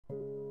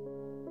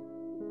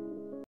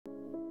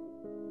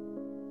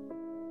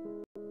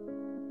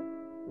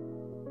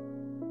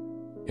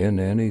In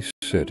any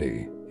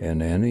city,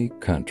 in any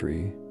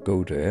country,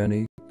 go to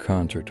any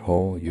concert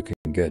hall you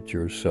can get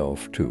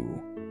yourself to.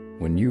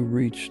 When you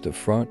reach the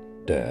front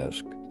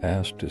desk,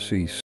 ask to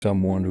see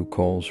someone who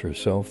calls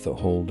herself the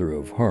holder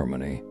of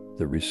harmony.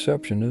 The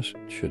receptionist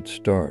should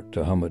start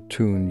to hum a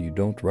tune you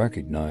don't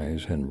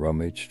recognize and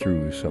rummage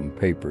through some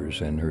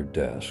papers in her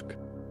desk.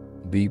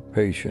 Be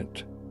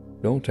patient.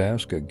 Don't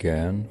ask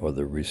again, or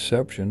the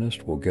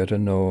receptionist will get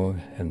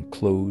annoyed and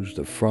close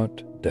the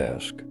front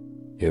desk.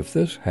 If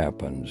this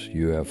happens,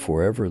 you have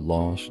forever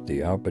lost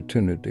the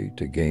opportunity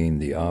to gain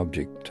the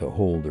object the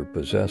holder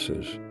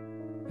possesses.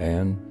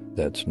 And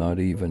that's not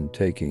even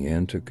taking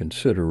into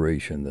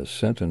consideration the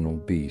sentinel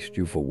beast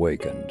you've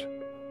awakened.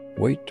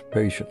 Wait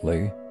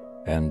patiently,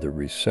 and the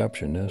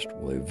receptionist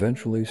will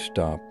eventually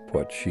stop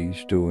what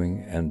she's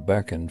doing and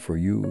beckon for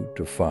you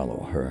to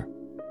follow her.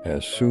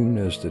 As soon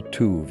as the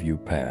two of you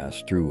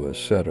pass through a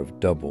set of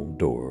double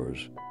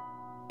doors,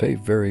 pay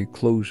very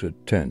close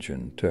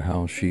attention to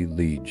how she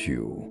leads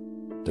you.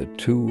 The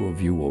two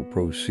of you will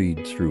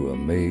proceed through a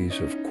maze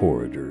of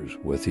corridors,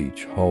 with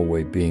each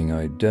hallway being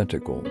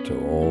identical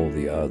to all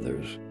the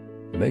others.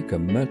 Make a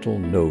mental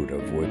note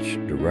of which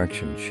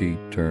direction she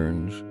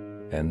turns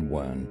and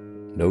when,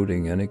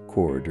 noting any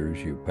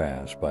corridors you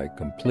pass by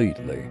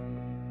completely.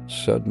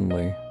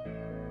 Suddenly,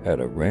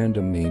 at a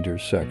random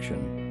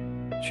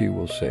intersection, she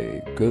will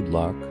say good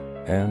luck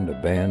and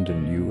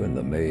abandon you in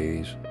the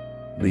maze,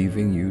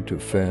 leaving you to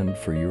fend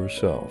for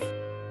yourself.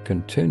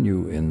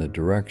 Continue in the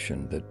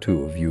direction the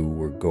two of you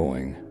were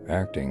going,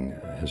 acting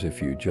as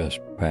if you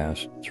just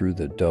passed through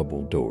the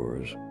double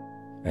doors,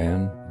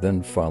 and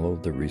then follow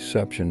the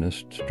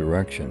receptionist's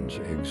directions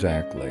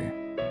exactly.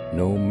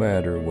 No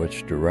matter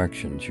which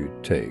directions you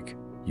take,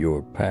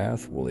 your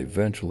path will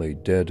eventually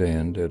dead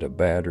end at a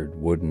battered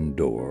wooden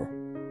door.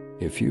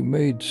 If you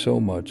made so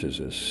much as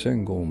a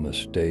single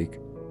mistake,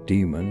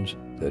 demons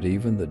that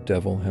even the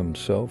devil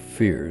himself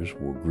fears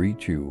will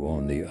greet you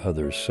on the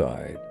other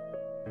side.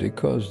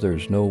 Because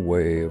there's no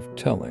way of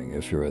telling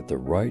if you're at the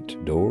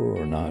right door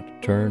or not,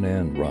 turn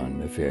and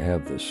run if you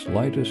have the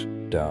slightest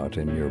doubt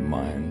in your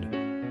mind,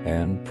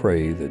 and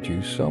pray that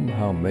you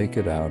somehow make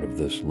it out of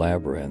this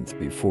labyrinth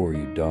before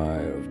you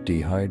die of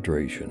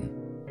dehydration.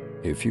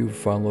 If you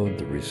followed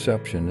the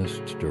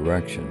receptionist's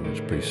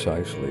directions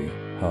precisely,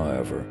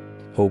 however,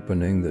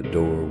 opening the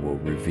door will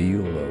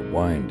reveal a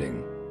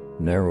winding,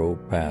 narrow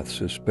path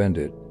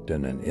suspended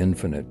in an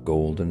infinite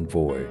golden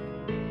void.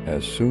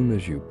 As soon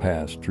as you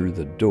pass through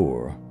the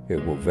door,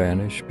 it will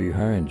vanish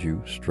behind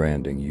you,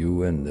 stranding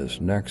you in this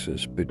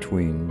nexus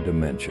between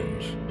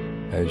dimensions.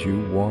 As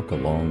you walk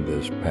along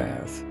this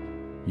path,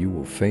 you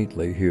will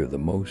faintly hear the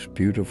most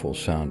beautiful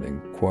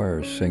sounding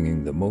choir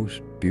singing the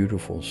most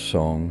beautiful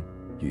song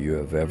you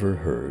have ever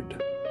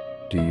heard.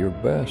 Do your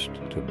best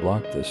to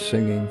block the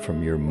singing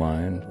from your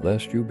mind,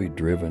 lest you be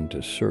driven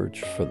to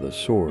search for the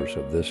source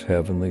of this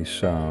heavenly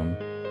sound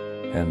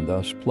and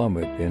thus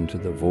plummet into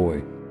the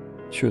void.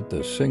 Should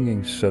the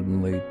singing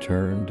suddenly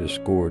turn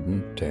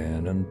discordant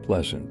and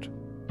unpleasant,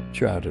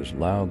 shout as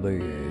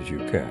loudly as you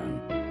can,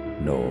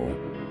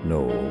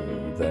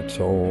 No, that's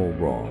all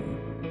wrong.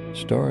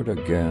 Start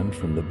again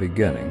from the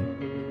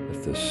beginning.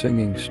 If the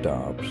singing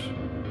stops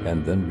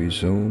and then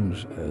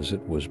resumes as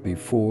it was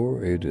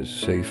before, it is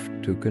safe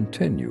to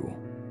continue.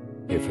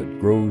 If it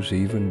grows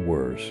even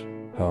worse,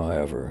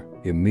 however,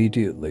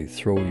 immediately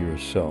throw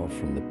yourself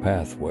from the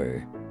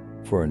pathway,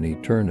 for an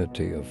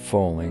eternity of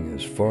falling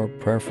is far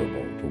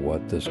preferable to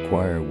what this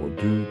choir will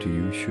do to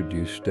you should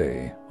you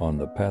stay on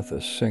the path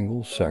a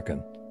single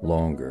second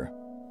longer.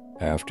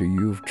 After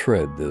you've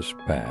tread this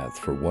path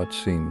for what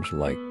seems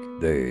like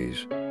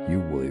days, you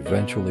will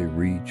eventually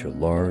reach a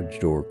large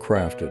door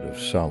crafted of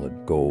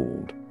solid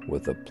gold,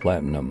 with a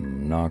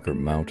platinum knocker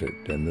mounted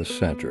in the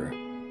center.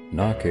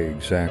 Knock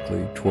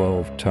exactly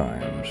 12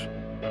 times,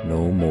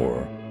 no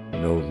more,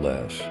 no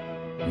less.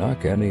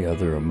 Knock any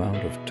other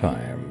amount of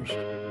times,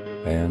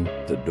 and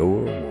the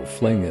door will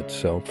fling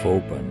itself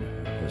open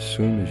as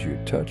soon as you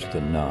touch the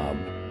knob,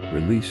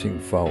 releasing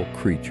foul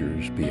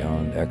creatures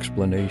beyond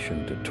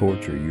explanation to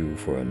torture you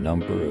for a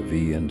number of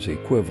eons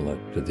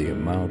equivalent to the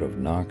amount of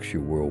knocks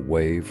you were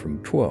away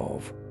from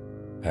 12.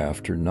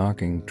 After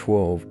knocking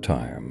 12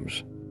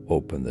 times,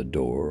 open the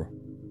door.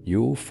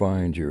 You'll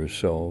find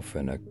yourself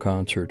in a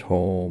concert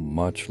hall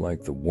much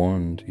like the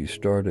one you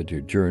started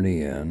your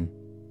journey in,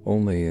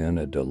 only in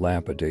a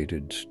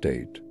dilapidated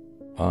state.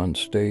 On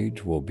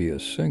stage will be a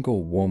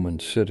single woman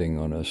sitting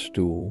on a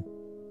stool,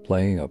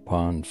 playing a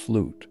pan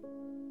flute.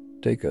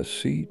 Take a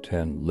seat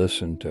and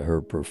listen to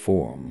her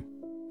perform.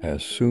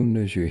 As soon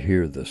as you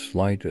hear the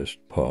slightest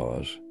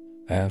pause,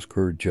 ask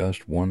her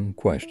just one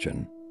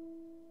question.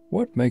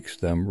 What makes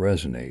them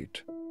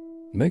resonate?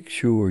 Make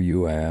sure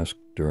you ask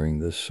during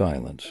the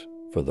silence,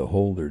 for the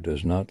holder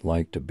does not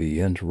like to be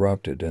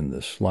interrupted in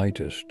the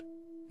slightest,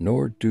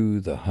 nor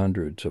do the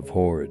hundreds of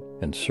horrid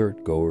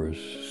concert-goers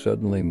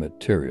suddenly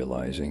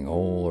materializing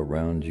all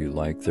around you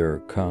like their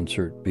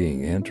concert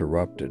being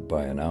interrupted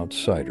by an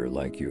outsider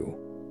like you.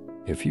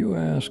 If you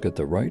ask at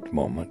the right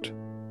moment,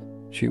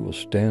 she will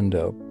stand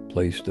up,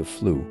 place the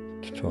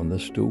flute on the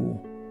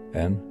stool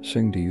and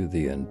sing to you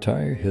the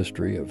entire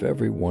history of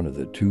every one of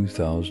the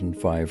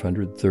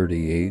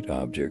 2,538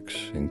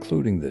 objects,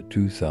 including the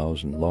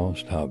 2,000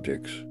 lost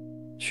objects.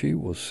 She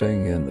will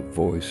sing in the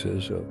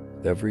voices of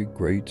every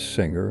great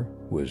singer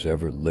who has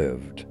ever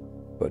lived.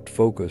 But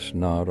focus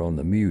not on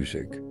the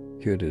music.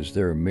 It is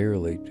there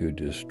merely to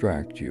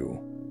distract you.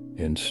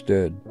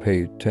 Instead,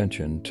 pay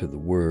attention to the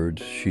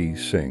words she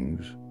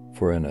sings,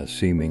 for in a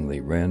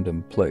seemingly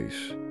random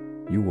place,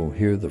 you will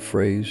hear the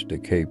phrase "da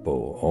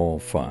capo, all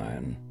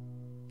fine."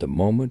 The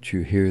moment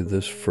you hear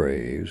this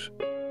phrase,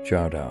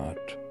 shout out,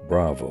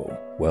 "Bravo,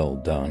 well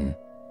done."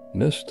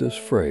 Miss this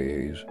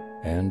phrase,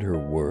 and her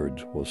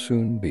words will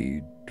soon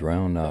be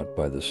drowned out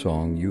by the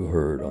song you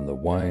heard on the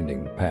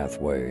winding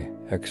pathway,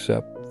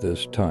 except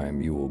this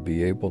time you will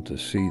be able to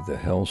see the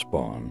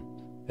hellspawn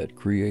that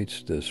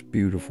creates this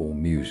beautiful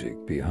music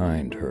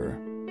behind her.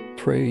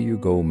 Pray you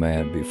go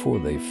mad before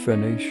they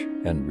finish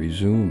and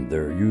resume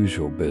their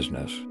usual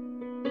business.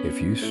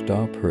 If you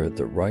stop her at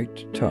the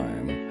right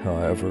time,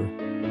 however,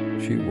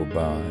 she will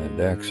bow and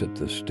exit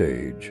the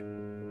stage,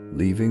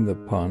 leaving the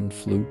pan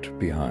flute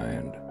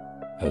behind.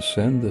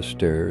 Ascend the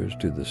stairs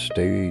to the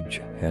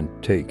stage and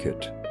take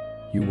it.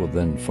 You will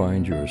then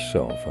find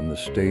yourself on the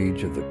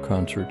stage of the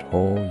concert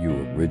hall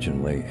you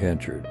originally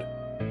entered.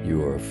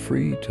 You are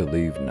free to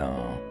leave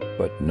now,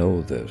 but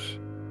know this: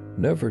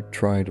 never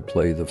try to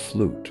play the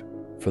flute,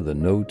 for the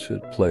notes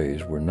it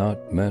plays were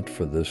not meant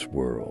for this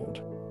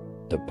world.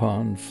 The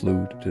pan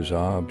flute is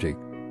object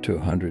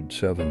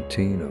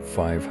 217 of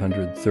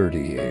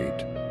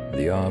 538.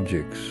 The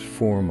objects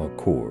form a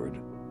chord.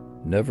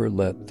 Never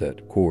let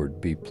that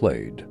chord be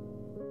played.